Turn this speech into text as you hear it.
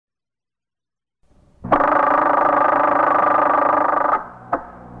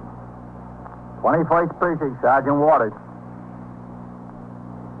21st Precinct, Sergeant Waters.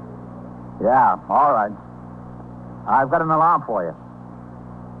 Yeah, all right. I've got an alarm for you.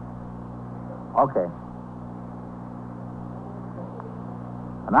 Okay.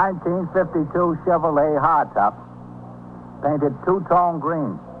 A 1952 Chevrolet hardtop, painted two-tone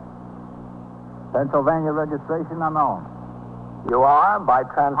green. Pennsylvania registration unknown. You are, by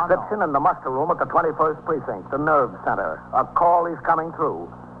transcription, in the muster room at the 21st Precinct, the nerve center. A call is coming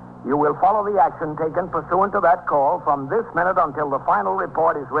through. You will follow the action taken pursuant to that call from this minute until the final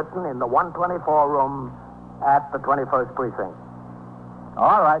report is written in the 124 room at the 21st Precinct.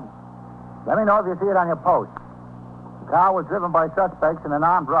 All right. Let me know if you see it on your post. The car was driven by suspects in an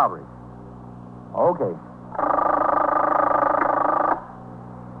armed robbery. Okay.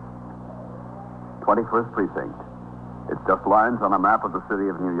 21st Precinct. It's just lines on a map of the city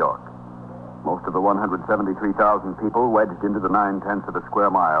of New York. Most of the 173,000 people wedged into the 9/10 of a square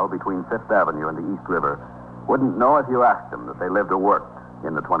mile between Fifth Avenue and the East River wouldn't know if you asked them that they lived or worked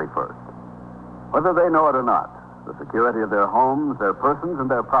in the 21st. Whether they know it or not, the security of their homes, their persons, and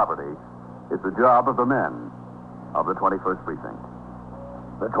their property is the job of the men of the 21st Precinct.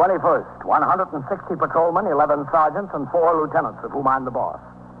 The 21st, 160 patrolmen, 11 sergeants, and 4 lieutenants, of whom I'm the boss.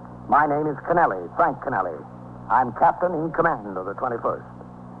 My name is Kennelly, Frank Kennelly. I'm captain in command of the 21st.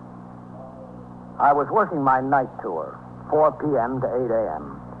 I was working my night tour, 4 p.m. to 8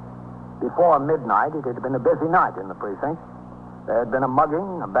 a.m. Before midnight, it had been a busy night in the precinct. There had been a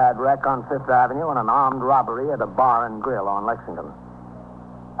mugging, a bad wreck on Fifth Avenue, and an armed robbery at a bar and grill on Lexington.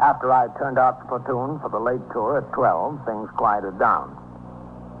 After I turned out the platoon for the late tour at 12, things quieted down.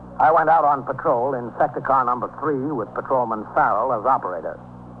 I went out on patrol in sector car number 3 with Patrolman Farrell as operator.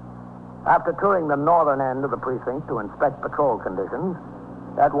 After touring the northern end of the precinct to inspect patrol conditions,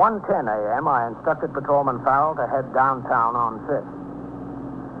 at 1:10 a.m., I instructed Patrolman Farrell to head downtown on 5th.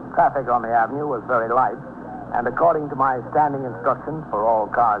 Traffic on the avenue was very light, and according to my standing instructions for all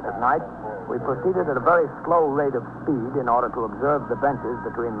cars at night, we proceeded at a very slow rate of speed in order to observe the benches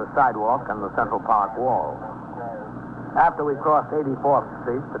between the sidewalk and the Central Park wall. After we crossed 84th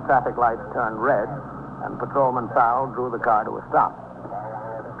Street, the traffic lights turned red, and Patrolman Farrell drew the car to a stop.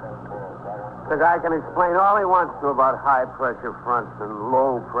 The guy can explain all he wants to about high-pressure fronts and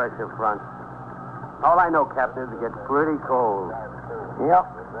low-pressure fronts. All I know, Captain, is it gets pretty cold. Yep.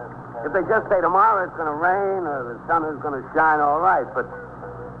 If they just say tomorrow it's going to rain or the sun is going to shine, all right, but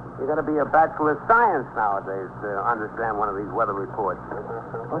you got to be a bachelor of science nowadays to understand one of these weather reports.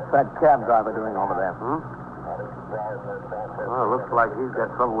 What's that cab driver doing over there? Well, it looks like he's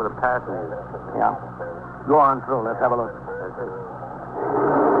got trouble with a passenger. Yeah. Go on through. Let's have a look. That's it.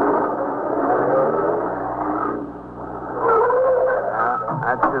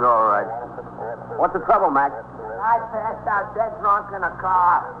 That's it, all right. What's the trouble, Mac? I passed out dead drunk in a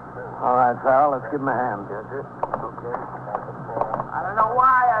car. All right, Farrell, let's give him a hand. That's it. Okay. I don't know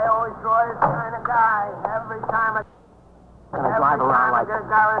why I always draw this kind of guy. Every time I get a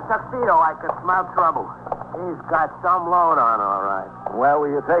guy in a tuxedo, I can smell trouble. He's got some load on, all right. Where were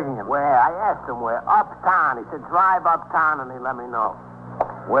you taking him? Where? I asked him where. Uptown. He said, drive uptown, and he let me know.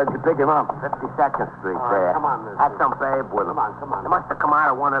 Where'd you pick him up? 52nd Street All right, there. come on, mister. Had some babe with him. Come on. They must have come out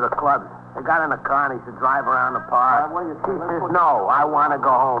of one of the clubs. They got in a car, and he said, drive around the park. What do you She say? says, no, I want to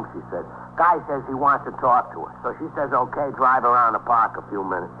go home, she said. Guy says he wants to talk to her. So she says, okay, drive around the park a few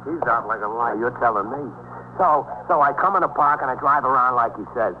minutes. He's out like a light. You're telling me. So I come in the park, and I drive around like he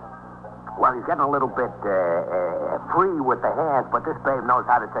says. Well, he's getting a little bit free with the hands, but this babe knows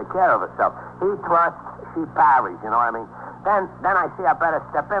how to take care of herself. He thrusts, she parries, you know what I mean? Then I see I better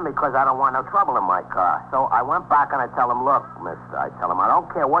step in because I don't want no trouble in my car. So I went back and I tell him, look, mister, I tell him, I don't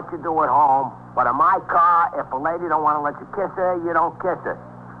care what you do at home, but in my car, if a lady don't want to let you kiss her, you don't kiss her.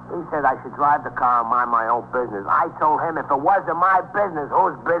 He said I should drive the car and mind my own business. I told him if it wasn't my business,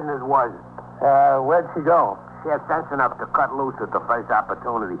 whose business was it? Where'd she go? She has sense enough to cut loose at the first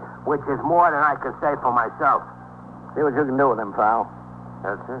opportunity, which is more than I can say for myself. See what you can do with him, Farrell.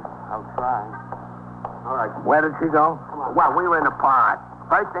 That's it. I'll try. All right. Where did she go? Well, we were in the park.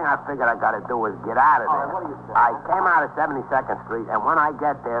 First thing I figured I got to do is get out of there. All right, what do you say? I came out of 72nd Street, and when I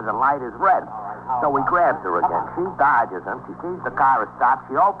get there, the light is red. So we grabs her again. She dodges him. She sees the car is stopped.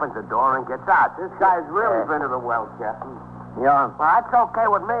 She opens the door and gets out. This guy's really been to the well, Captain. Yeah. Well, that's okay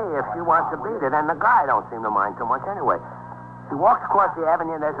with me if she wants to beat it, and the guy don't seem to mind too much anyway. She walks across the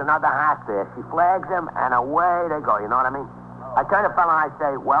avenue, and there's another house there. She flags him, and away they go. You know what I mean? I turn to the fellow and I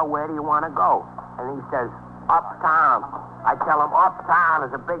say, well, where do you want to go? And he says, uptown. I tell him, uptown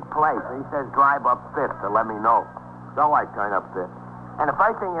is a big place. And he says, drive up 5th to let me know. So I turn up 5th. And the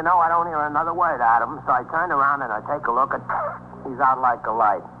first thing you know, I don't hear another word out of him. So I turn around and I take a look, and he's out like a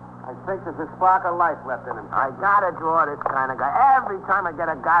light. I think there's a spark of life left in him. I gotta draw this kind of guy. Every time I get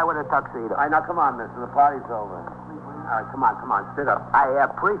a guy with a tuxedo. All right, now come on, mister. The party's over. All right, come on. Sit up. I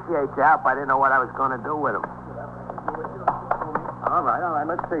appreciate your help. I didn't know what I was going to do with him. All right.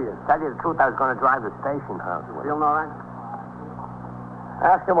 Let's see you. Tell you the truth, I was going to drive the station house with him. Feeling all right?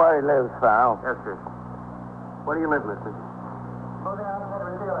 Ask him where he lives, Farrell. Yes, sir. Where do you live, mister?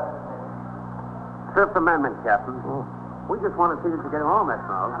 Fifth Amendment, Captain. We just want to see that you get home, that's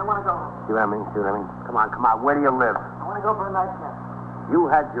all. I don't want to go home. See what I mean? Come on. Where do you live? I want to go for a nightcap. You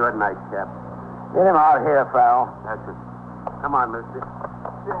had your nightcap. Get him out here, Farrell. That's it. Come on, mister.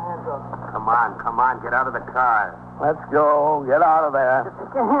 Get your hands up. Come on. Get out of the car. Let's go. Get out of there.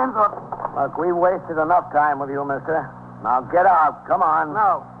 Get your hands up. Look, we wasted enough time with you, mister. Now get out. Come on.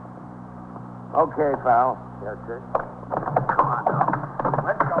 No. Okay, Farrell. Yes, sir. Come on, now.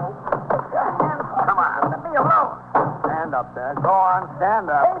 Let's go. Get your hands up. Come on. Let me alone. Stand up there. Go on, stand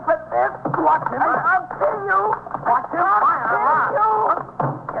up. Pay for this. Watch him. I'll kill you. Watch him. I'll kill you.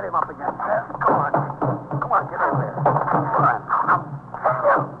 Get him up again. Come on, get in there. Come on.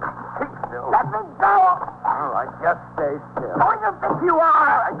 Keep still. Let me go. All right, just stay still. Who do you think you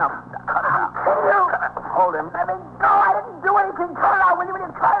are? No, cut it out. Kill you. Hold him. Let me go. I didn't do anything. Cut it out. Will you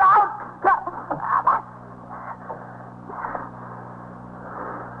cut it out?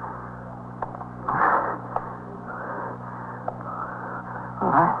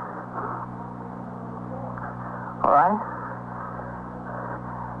 All right.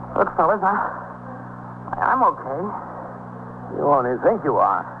 Look, fellas, I'm okay. You only think you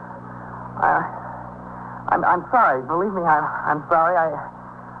are. I'm sorry. Believe me, I'm sorry.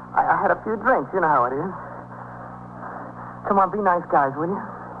 I had a few drinks. You know how it is. Come on, be nice guys, will you?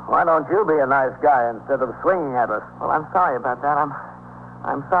 Why don't you be a nice guy instead of swinging at us? Well, I'm sorry about that.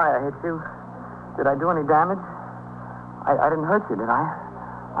 I'm sorry I hit you. Did I do any damage? I didn't hurt you, did I?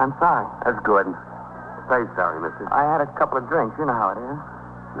 I'm sorry. That's good. Stay sorry, mister. I had a couple of drinks. You know how it is.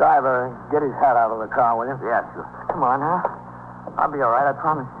 Driver, get his hat out of the car, will you? Yes, sir. Come on, huh? I'll be all right, I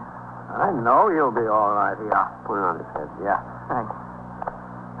promise you. I know you'll be all right here. Put it on his head. Yeah. Thanks.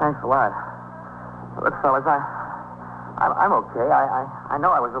 Thanks a lot. Look, fellas, I'm okay. I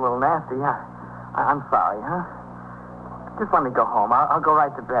know I was a little nasty. I'm sorry, huh? Just let me go home. I'll go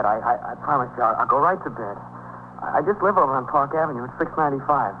right to bed. I promise you, I'll go right to bed. I just live over on Park Avenue at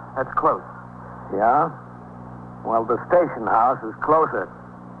 695. That's close. Yeah? Well, the station house is closer.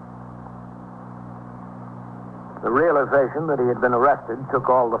 The realization that he had been arrested took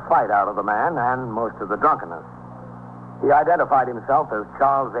all the fight out of the man and most of the drunkenness. He identified himself as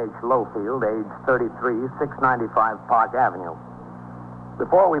Charles H. Lowfield, age 33, 695 Park Avenue.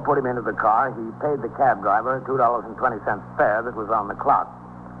 Before we put him into the car, he paid the cab driver $2.20 fare that was on the clock.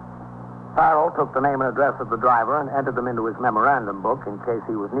 Farrell took the name and address of the driver and entered them into his memorandum book in case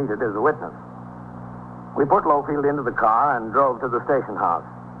he was needed as a witness. We put Lowfield into the car and drove to the station house.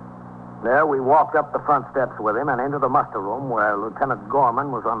 There, we walked up the front steps with him and into the muster room where Lieutenant Gorman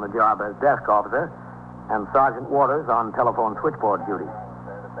was on the job as desk officer and Sergeant Waters on telephone switchboard duty.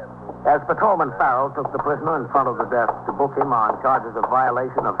 As Patrolman Farrell took the prisoner in front of the desk to book him on charges of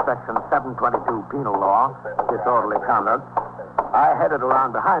violation of Section 722 Penal Law, disorderly conduct, I headed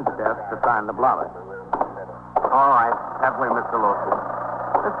around behind the desk to sign the blotter. All right. That way, Mr. Lawson.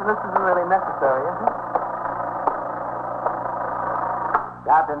 This isn't really necessary, is it?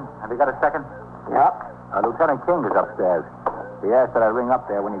 Captain, have you got a second? Yep. Lieutenant King is upstairs. He asked that I ring up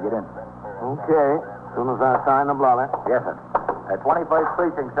there when you get in. Okay. As soon as I sign the blotter. Yes, sir. 21st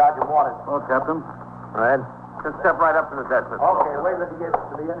Precinct, Sergeant Waters. Oh, Captain. Red. Just step right up to the desk, Mr. Okay, wait till you get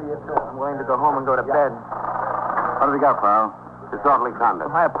to the end of your tour. I'm willing to go home and go to bed. What have you got, Farrell? Disorderly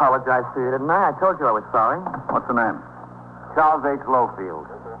conduct. I apologize to you, didn't I? I told you I was sorry. What's the name? Charles H. Lowfield.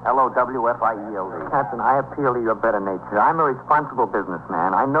 Lowfield. Captain, I appeal to your better nature. I'm a responsible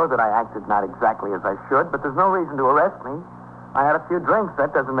businessman. I know that I acted not exactly as I should, but there's no reason to arrest me. I had a few drinks.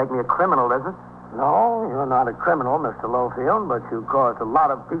 That doesn't make me a criminal, does it? No, you're not a criminal, Mr. Lowfield, but you caused a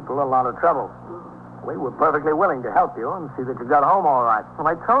lot of people a lot of trouble. We were perfectly willing to help you and see that you got home all right. Well,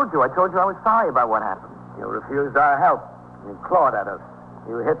 I told you I was sorry about what happened. You refused our help. You clawed at us.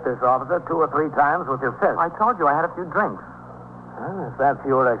 You hit this officer 2 or 3 times with your fist. I told you I had a few drinks. Well, if that's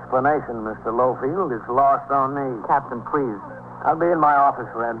your explanation, Mr. Lowfield, it's lost on me. Captain, please. I'll be in my office,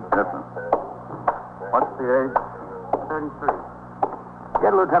 Red. Yes, sir. What's the age? 33.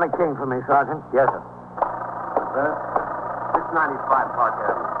 Get Lieutenant King for me, Sergeant. Yes, sir. 695 Park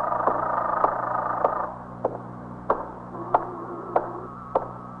Avenue.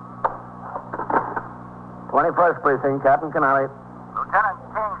 '21st Precinct, Captain Canale. Lieutenant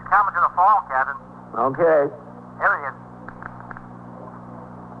King's coming to the phone, Captain. Okay. Here he is.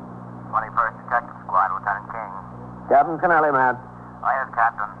 Captain Kennelly, Matt. Oh, yes,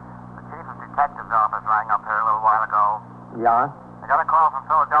 Captain. The chief of detective's office rang up here a little while ago. Yeah? I got a call from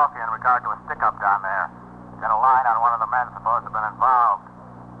Philadelphia in regard to a stick-up down there. Got a line on one of the men supposed to have been involved.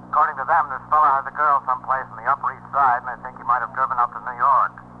 According to them, this fellow has a girl someplace on the Upper East Side, and they think he might have driven up to New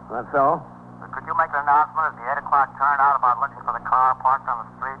York. That's so? Could you make an announcement at the 8 o'clock turnout about looking for the car parked on the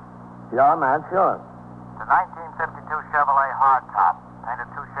street? Yeah, Matt, sure. It's a 1952 Chevrolet hardtop, painted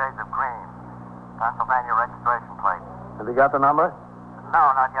 2 shades of green. Pennsylvania registration plate. Have you got the number? No,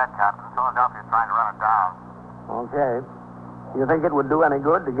 not yet, Captain. Philadelphia's trying to run it down. Okay. You think it would do any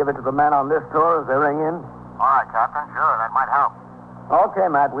good to give it to the men on this tour as they ring in? All right, Captain. Sure, that might help. Okay,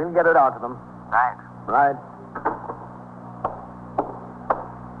 Matt, we'll get it out to them. Thanks. Right.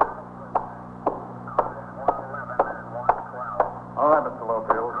 All right, Mr.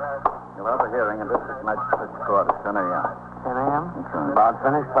 Lowfield. You'll have a hearing in District Magistrate's Court at 10 a.m. 10 a.m.? That's right. About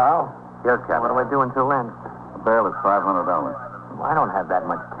finished, pal? Yes, What do I do until then? The bail is $500. Well, I don't have that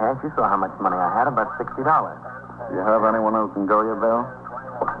much cash. You saw how much money I had, about $60. Do you have anyone who can go your bail?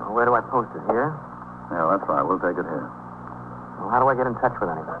 Well, where do I post it, here? Yeah, that's right. We'll take it here. Well, how do I get in touch with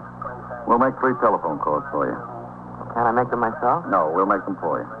anybody? We'll make 3 telephone calls for you. Can't I make them myself? No, we'll make them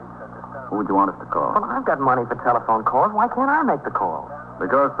for you. Who would you want us to call? Well, I've got money for telephone calls. Why can't I make the call?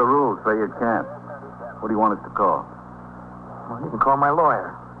 Because the rules say you can't. Who do you want us to call? Well, you can call my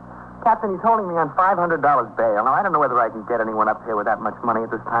lawyer. Captain, he's holding me on $500 bail. Now, I don't know whether I can get anyone up here with that much money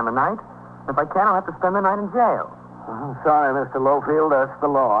at this time of night. If I can, I'll have to spend the night in jail. I'm sorry, Mr. Lowfield. That's the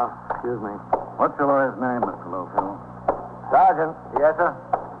law. Excuse me. What's your lawyer's name, Mr. Lowfield? Sergeant. Yes, sir.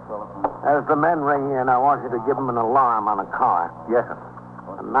 As the men ring in, I want you to give them an alarm on the car. Yes, sir.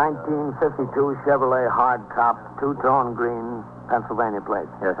 A 1952 Chevrolet hardtop, 2-tone green, Pennsylvania plate.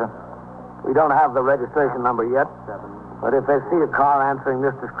 Yes, sir. We don't have the registration number yet, but if they see a car answering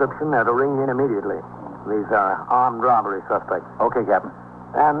this description, they're to ring in immediately. These are armed robbery suspects. Okay, Captain.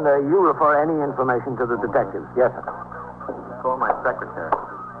 And you refer any information to the detectives. Yes, sir. Call my secretary.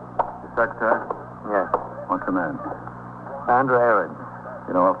 Your secretary? Yes. What's her name? Sandra Eridge.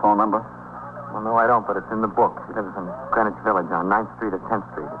 You know her phone number? Well, no, I don't, but it's in the book. She lives in Greenwich Village on 9th Street or 10th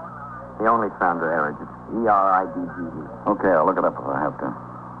Street. It's the only Sandra Eridge. It's E-R-I-D-G-E. Okay, I'll look it up if I have to.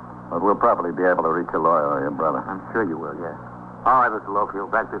 But we'll probably be able to reach your lawyer or your brother. I'm sure you will, yes. All right, Mr.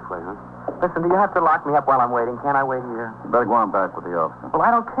 Lowfield. Back this way, huh? Listen, do you have to lock me up while I'm waiting? Can't I wait here? You better go on back with the officer. Well, I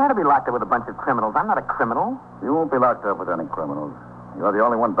don't care to be locked up with a bunch of criminals. I'm not a criminal. You won't be locked up with any criminals. You're the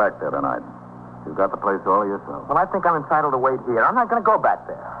only one back there tonight. You've got the place all yourself. Well, I think I'm entitled to wait here. I'm not going to go back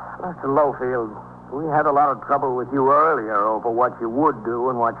there. Mr. Lowfield, we had a lot of trouble with you earlier over what you would do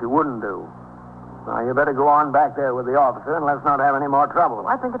and what you wouldn't do. Now, you better go on back there with the officer and let's not have any more trouble.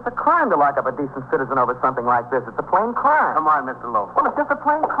 I think it's a crime to lock up a decent citizen over something like this. It's a plain crime. Come on, Mr. Lowfield. Well, it's just a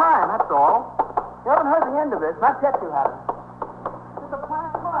plain crime, that's all. You haven't heard the end of this. Not yet you haven't. It's just a plain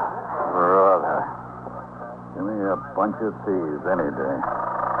crime, that's all. Brother. Give me a bunch of thieves any day.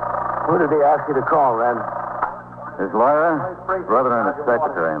 Who did he ask you to call, Red? His lawyer, brother, and his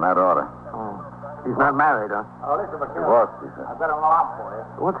secretary in that order. Oh. He's not married, huh? Oh, listen, divorced, he said. I've got an alarm for you.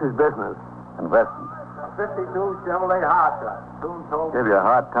 What's his business? Investment. 52 Chevrolet hardtop. Soon told Give you a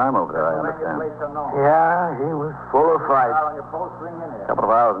hard time over there, I understand. Yeah, he was full of fright. On your post, ring in here. A couple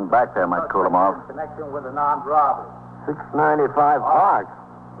of hours in back there might cool him off. In connection with an armed robbery. 695 Park.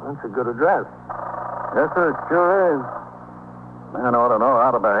 That's a good address. Yes, sir, it sure is. Man ought to know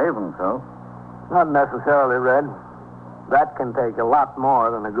how to behave himself. Not necessarily, Red. That can take a lot more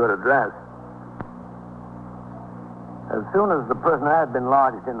than a good address. As soon as the prisoner had been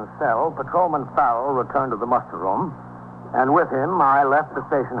lodged in the cell, Patrolman Farrell returned to the muster room, and with him I left the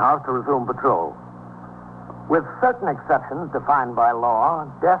station house to resume patrol. With certain exceptions defined by law,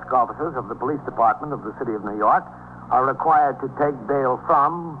 desk officers of the police department of the city of New York are required to take bail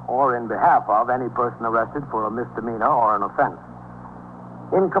from or in behalf of any person arrested for a misdemeanor or an offense.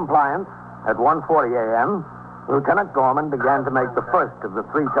 In compliance, at 1:40 a.m., Lieutenant Gorman began to make the first of the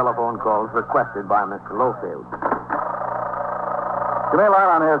 3 telephone calls requested by Mr. Lowfield. Give me a light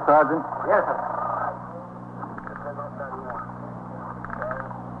on here, Sergeant. Yes, sir.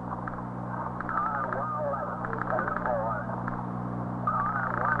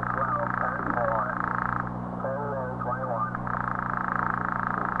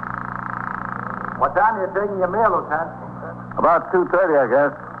 What time are you taking your meal, Lieutenant? About 2:30, I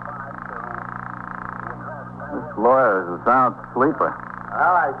guess. This lawyer is a sound sleeper.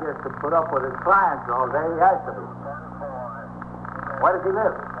 Well, I guess to put up with his clients all day, he has to be. Where does he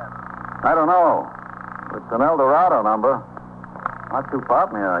live? I don't know. It's an El Dorado number. Not too far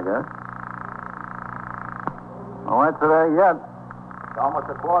from here, I guess. No answer there yet. It's almost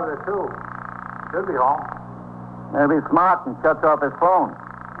 1:45. Should be home. Maybe smart and shuts off his phone.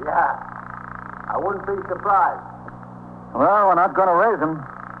 Yeah. I wouldn't be surprised. Well, we're not going to raise him.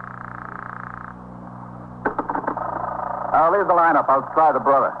 I'll leave the lineup outside the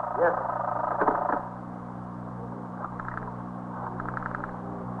brother. Yes.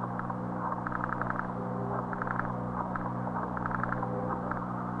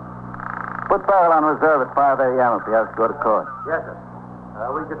 Put Farrell on reserve at 5 a.m. if he has to go to court. Yes, sir.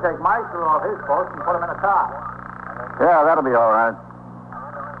 We could take Meister off his post and put him in a car. Yeah, that'll be all right.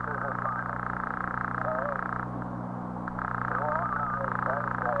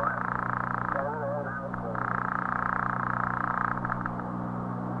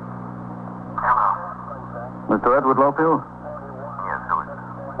 Mr. Edward Lofield? Yes, who is it?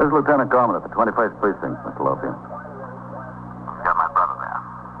 This is Lieutenant Gorman at the 21st Precinct, Mr. Lofield. You got my brother there.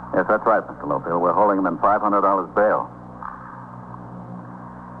 Yes, that's right, Mr. Lofield. We're holding him in $500 bail.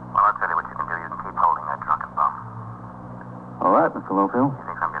 Well, I'll tell you what you can do. You can keep holding that drunken bum. All right, Mr. Lofield. He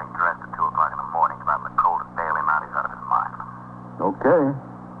thinks I'm getting dressed at 2 o'clock in the morning about the cold to bail him out. He's out of his mind. Okay.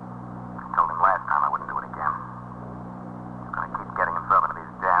 I told him last time I wouldn't do it again. He's going to keep getting himself into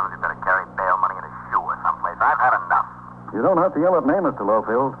these jams. He's better carry bail money in his shoe or someplace. I've had enough. You don't have to yell at me, Mr.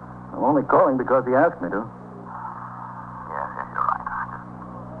 Lofield. I'm only calling because he asked me to. Yes, you're right. I just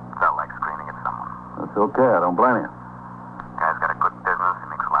felt like screaming at someone. That's okay. I don't blame you. Guy's got a good business. He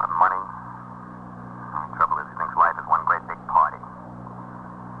makes a lot of money. The trouble is he thinks life is one great big party.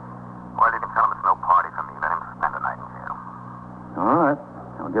 Well, you can tell him it's no party for me. Let him spend a night in jail. All right.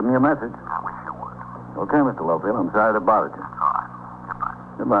 I'll give him your message. I wish you would. Okay, Mr. Lofield. I'm sorry to bother you. It's all right. Goodbye.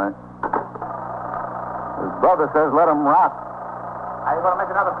 Goodbye. His brother says let him rot. Are you going to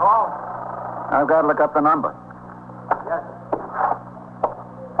make another call? I've got to look up the number. Yes, sir.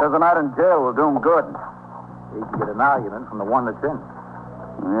 Says a night in jail will do him good. He can get an argument from the one that's in.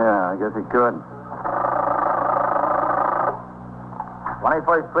 Yeah, I guess he could.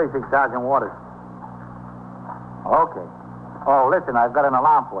 21st Precinct, Sergeant Waters. Okay. Oh, listen, I've got an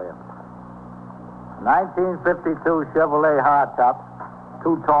alarm for you. 1952 Chevrolet hardtop,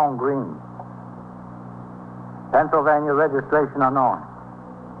 two-tone green. Pennsylvania registration unknown.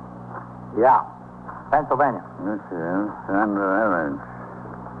 Yeah, Pennsylvania. This is Sandra Evans.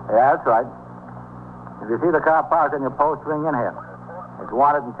 Yeah, that's right. If you see the car parked on your post, ring in here. It's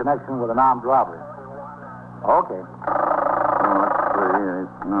wanted in connection with an armed robbery. Okay.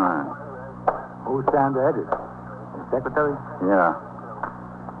 389. Who's Sandra Edwards? The secretary? Yeah.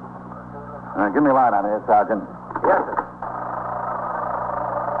 Give me a light on here, Sergeant. Yes, sir.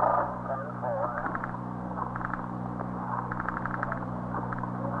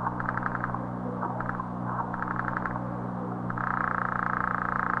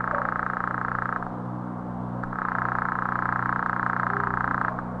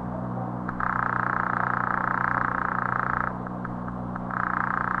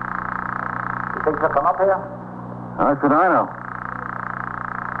 You think he'll come up here? How should I know?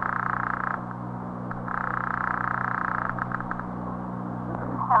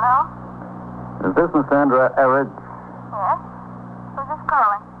 Hello? Is this Miss Sandra Everidge? Yes? Who's this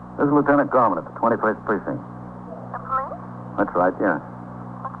calling? This is Lieutenant Gorman at the 21st Precinct. The police? That's right, yes.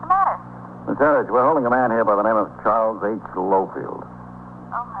 What's the matter? Miss Everidge, we're holding a man here by the name of Charles H. Lofield.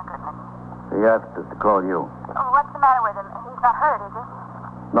 Oh, my goodness. He asked us to call you. Oh, what's the matter with him? He's not hurt, is he?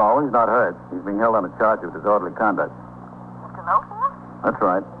 No, he's not hurt. He's being held on a charge of disorderly conduct. Mr. Lofield? That's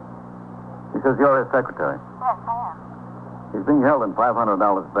right. He says you're his secretary. Yes, I am. He's being held in $500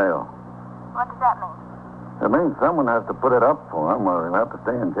 bail. What does that mean? It means someone has to put it up for him, or he'll have to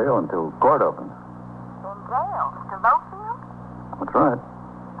stay in jail until court opens. In jail? Mr. Lofield? That's right.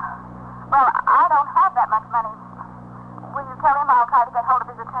 Well, I don't have that much money. Will you tell him I'll try to get hold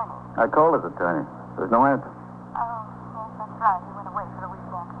of his attorney? I called his attorney. There's no answer. Oh, yes, that's right. He went away for the weekend.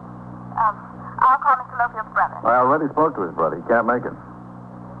 I'll call Mr. Lofield's brother. I already spoke to his brother. He can't make it.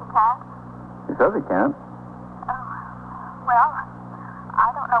 He can't? He says he can't. Oh, well,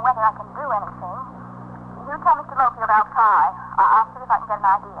 I don't know whether I can do anything. You tell Mr. Lofield I'll try. I'll see if I can get an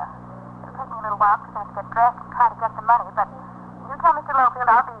idea. It'll take me a little while because I have to get dressed and try to get some money, but you tell Mr.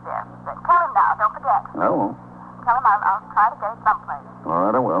 Lofield I'll be there. Tell him now, don't forget. I won't. Tell him I'll try to get it someplace. All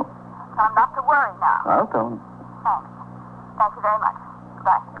right, I will. Tell him not to worry now. I'll tell him. Thanks. Thank you very much.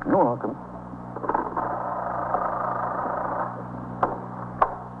 Goodbye. You're welcome.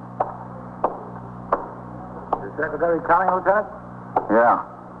 The secretary coming, Lieutenant? Yeah.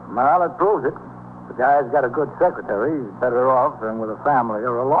 Well, it proves it. The guy's got a good secretary. He's better off than with a family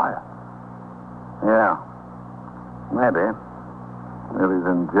or a lawyer. Yeah. Maybe. If he's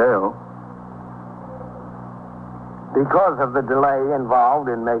in jail. Because of the delay involved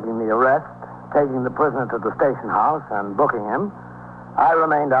in making the arrest, taking the prisoner to the station house and booking him, I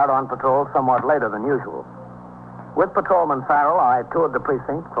remained out on patrol somewhat later than usual. With Patrolman Farrell, I toured the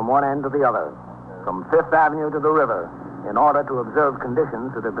precinct from one end to the other, from Fifth Avenue to the river, in order to observe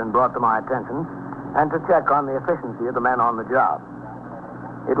conditions that had been brought to my attention and to check on the efficiency of the men on the job.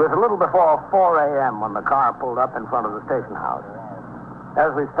 It was a little before 4 a.m. when the car pulled up in front of the station house.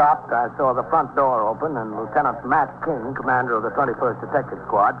 As we stopped, I saw the front door open and Lieutenant Matt King, commander of the 21st Detective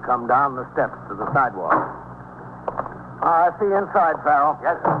Squad, come down the steps to the sidewalk. I see you inside, Farrell.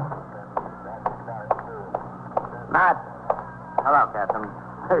 Yes, sir. Matt. Hello, Captain.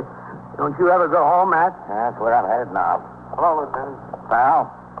 Hey, don't you ever go home, Matt? That's where I'm headed now. Hello, Lieutenant. Farrell.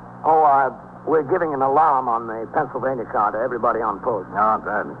 We're giving an alarm on the Pennsylvania car to everybody on post. No,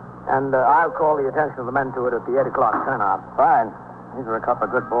 good. And I'll call the attention of the men to it at the 8 o'clock turnout. Fine. These are a couple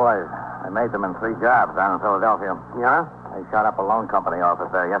of good boys. I made them in 3 jobs down in Philadelphia. Yeah? They shot up a loan company office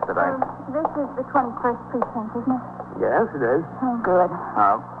there yesterday. This is the 21st precinct, isn't it? Yes, it is. Oh, good.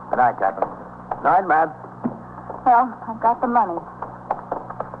 Oh, good night, Captain. Night, Matt. Well, I've got the money.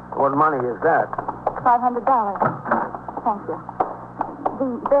 What money is that? $500. Thank you. The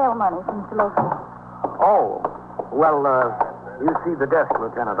bail money from Mr. Lofield. Oh, well, you see the desk,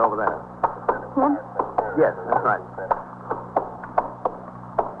 Lieutenant, over there. Him? Yes, that's right.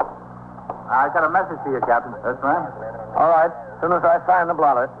 I got a message for you, Captain. That's right. All right. As soon as I sign the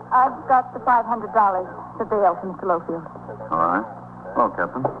blotter. I've got the $500 for bail from Mr. Lofield. All right. Hello,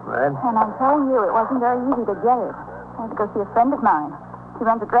 Captain. Red? And I'm telling you, it wasn't very easy to get it. I had to go see a friend of mine. She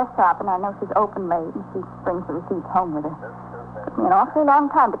runs a dress shop, and I know she's open late, and she brings the receipts home with her. Took me an awfully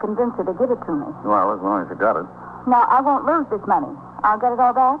long time to convince her to give it to me. Well, as long as you got it. Now, I won't lose this money. I'll get it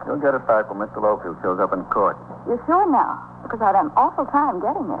all back? You'll get it back when Mr. Lofield shows up in court. You're sure now? Because I had an awful time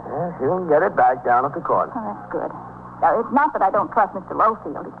getting it. Yes, you'll get it back down at the court. Oh, that's good. Now, it's not that I don't trust Mr.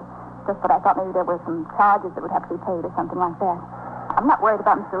 Lofield. It's just that I thought maybe there were some charges that would have to be paid or something like that. I'm not worried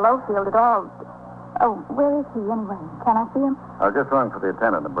about Mr. Lofield at all. Oh, where is he anyway? Can I see him? I just rung for the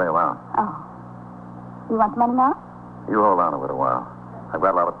attendant to bail out. Oh. You want the money now? You hold on a little while. I've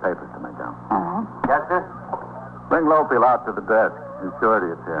got a lot of papers to make out. All right. Yes, sir? Bring Lofield out to the desk. His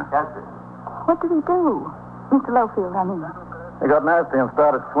surety is here. Yes, sir. What did he do? Mr. Lofield, I mean. He got nasty and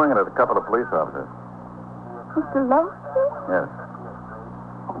started swinging at a couple of police officers. Mr. Lofield? Yes.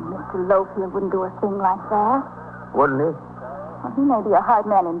 Oh, Mr. Lofield wouldn't do a thing like that. Wouldn't he? Well, he may be a hard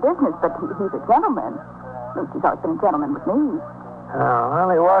man in business, but he's a gentleman. At least he's always been a gentleman with me.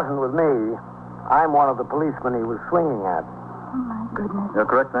 Well, he wasn't with me. I'm one of the policemen he was swinging at. Oh, my goodness. Your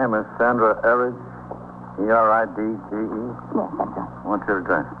correct name is Sandra Eridge? E-R-I-D-G-E? Yes, that's right. What's your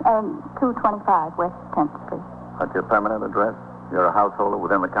address? 225 West 10th Street. That's your permanent address? You're a householder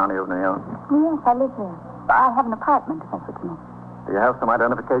within the county of New York? Yes, I live there. I have an apartment, if that's what you mean. Do you have some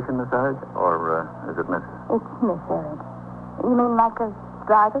identification, Miss Eridge? Or is it Miss? It's Miss Eridge. You mean like a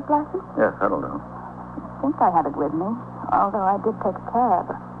driver's license? Yes, that'll do. I think I have it with me, although I did take a cab.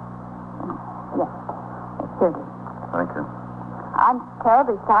 Yes, here it is. Thank you. I'm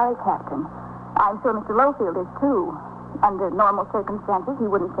terribly sorry, Captain. I'm sure Mr. Lofield is, too. Under normal circumstances, he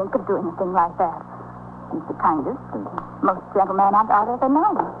wouldn't think of doing a thing like that. He's the kindest and most gentleman I've ever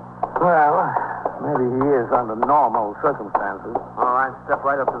known. Well, maybe he is under normal circumstances. All right, step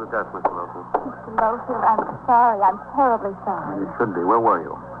right up to the desk, Mr. Lofield. Mr. Lofield, I'm sorry. I'm terribly sorry. You should be. Where were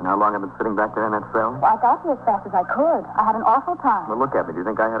you? And how long have you been sitting back there in that cell? Well, I got here as fast as I could. I had an awful time. Well, look at me. Do you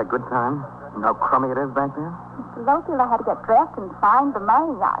think I had a good time? And how crummy it is back there? Mr. Lofield, I had to get dressed and find the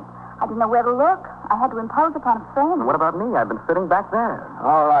money. I didn't know where to look. I had to impose upon a friend. And what about me? I've been sitting back there.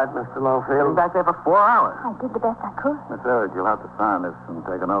 All right, Mr. Sitting Lofield. back there for 4 hours. I did the best I could. Miss Eridge, you'll have to sign this and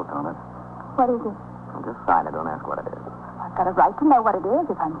take a note on it. What is it? Well, just sign it. Don't ask what it is. I've got a right to know what it is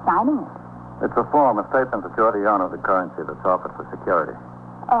if I'm signing it. It's a form, a statement that you're the owner of the currency that's offered for security.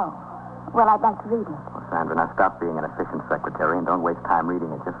 Oh. Well, I'd like to read it. Well, Sandra, now stop being an efficient secretary and don't waste time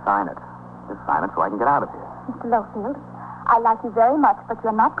reading it. Just sign it. Just sign it so I can get out of here. Mr. Lofield, I like you very much, but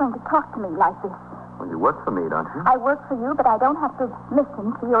you're not going to talk to me like this. Well, you work for me, don't you? I work for you, but I don't have to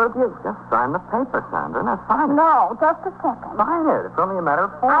listen to your abuse. Just sign the paper, Sandra. Now sign it. No, just a second. Sign it. It's only a matter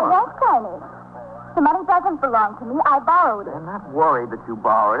of I form. won't sign it. The money doesn't belong to me. I borrowed it. They're not worried that you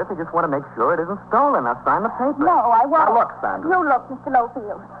borrowed it. They just want to make sure it isn't stolen. Now sign the paper. No, I won't. Now look, Sandra. You look, Mr.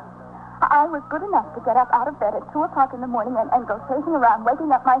 Lofield. I was good enough to get up out of bed at 2 o'clock in the morning and go chasing around,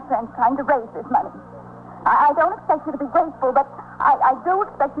 waking up my friends, trying to raise this money. I don't expect you to be grateful, but I do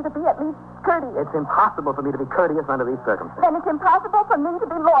expect you to be at least courteous. It's impossible for me to be courteous under these circumstances. Then it's impossible for me to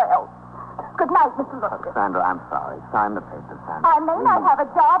be loyal. Good night, Mr. Lofield. Sandra, I'm sorry. Sign the paper, Sandra. I may not have a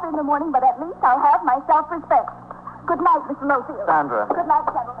job in the morning, but at least I'll have my self-respect. Good night, Mr. Lofield. Sandra. Good night,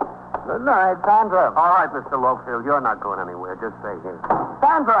 gentlemen. Good night, Sandra. All right, Mr. Lofield, you're not going anywhere. Just stay here.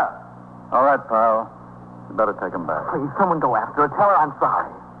 Sandra! All right, pal. You better take him back. Please, someone go after her. Tell her I'm sorry.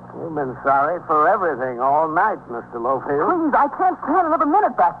 You've been sorry for everything all night, Mr. Lofield. Please, I can't stand another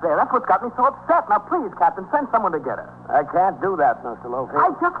minute back there. That's what got me so upset. Now, please, Captain, send someone to get her. I can't do that, Mr. Lofield.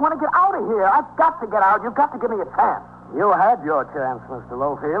 I just want to get out of here. I've got to get out. You've got to give me a chance. You had your chance, Mr.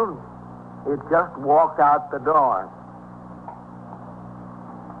 Lofield. It just walked out the door.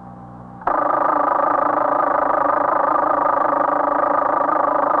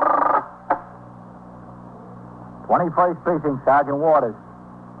 21st Precinct, Sergeant Waters.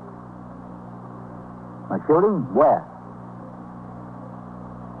 A shooting? Where?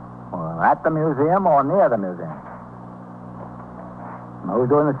 Well, at the museum or near the museum? Who's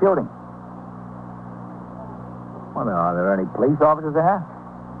doing the shooting? Well, are there any police officers there?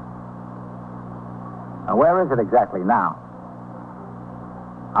 Now, where is it exactly now?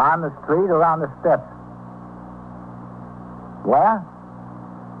 On the street or on the steps? Where?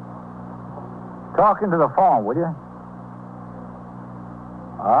 Talk into the phone, will you?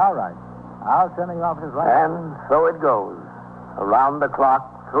 All right. I'll send the officers right. And so it goes. Around the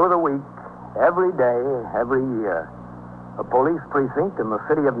clock, through the week, every day, every year. A police precinct in the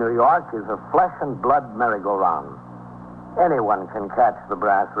city of New York is a flesh and blood merry-go-round. Anyone can catch the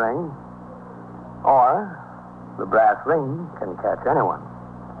brass ring, or the brass ring can catch anyone.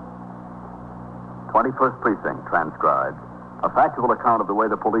 21st Precinct, transcribed. A factual account of the way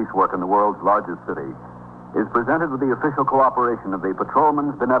the police work in the world's largest city is presented with the official cooperation of the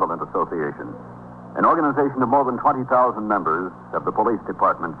Patrolmen's Benevolent Association, an organization of more than 20,000 members of the Police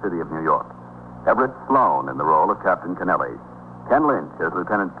Department, City of New York. Everett Sloan in the role of Captain Kennelly, Ken Lynch as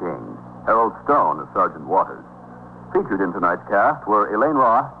Lieutenant King, Harold Stone as Sergeant Waters. Featured in tonight's cast were Elaine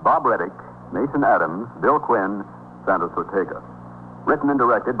Roth, Bob Reddick, Mason Adams, Bill Quinn, Santos Ortega. Written and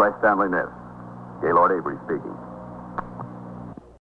directed by Stanley Niss. Gaylord Avery speaking.